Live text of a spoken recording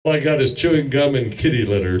All I got is chewing gum and kitty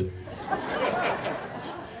litter.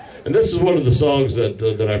 And this is one of the songs that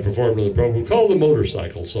I performed in the program called the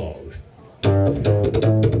Motorcycle Song.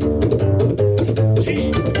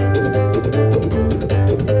 G.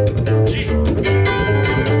 G.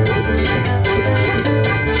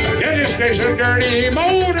 Get your station dirty,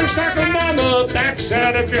 motorcycle mama,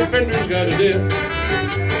 backside of your fender's got a dip.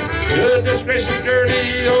 Your disgrace is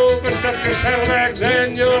dirty, overstuffed your saddlebags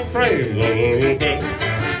and your frame a little bit.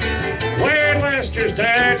 Where last year's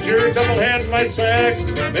tag, your double headlight sack,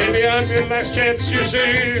 maybe I'm your last chance you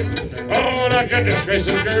see. Oh, now your disgrace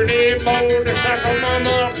is dirty, motorcycle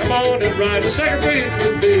mama, come on and ride a second beat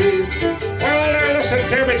with me. Well, now listen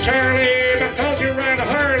to me, Charlie, because you ride a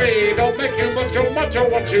Harley, don't make you much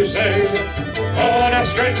of what you say. Oh, now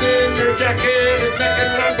straighten your jacket and make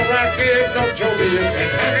it run the racket, don't show me you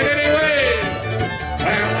can't hack it anyway.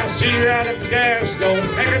 Well, I see you out at the gas,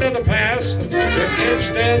 don't take it to the pass. Your kid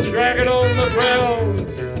stands dragging on the ground.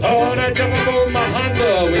 Oh, now jump up on my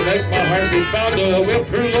Honda, we make my heart beat fonder. We'll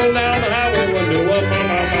cruise on down the highway,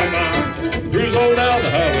 121, Cruise on down the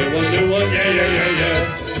highway, 121, yeah, yeah, yeah,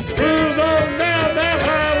 yeah. Cruise on down the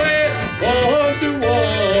highway, 121.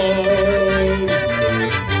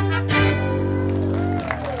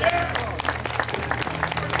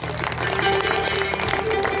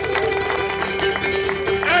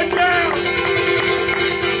 And now,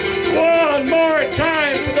 one more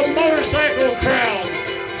time for the motorcycle crowd.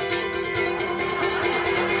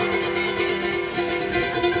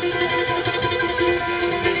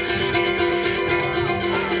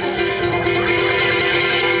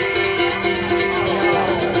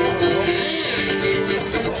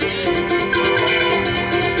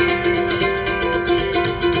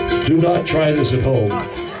 Do not try this at home.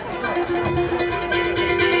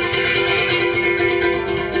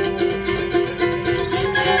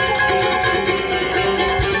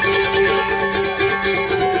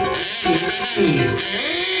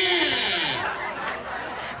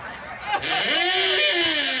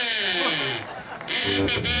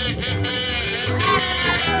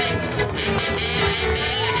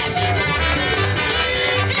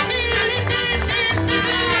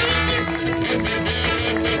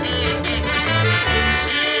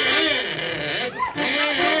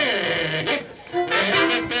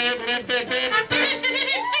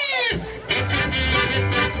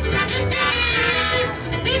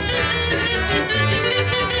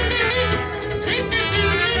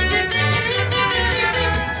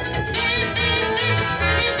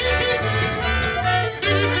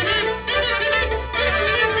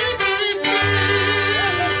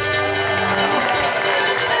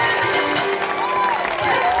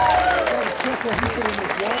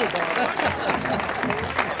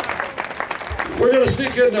 We're going to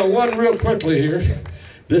sneak in one real quickly here.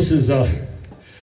 This is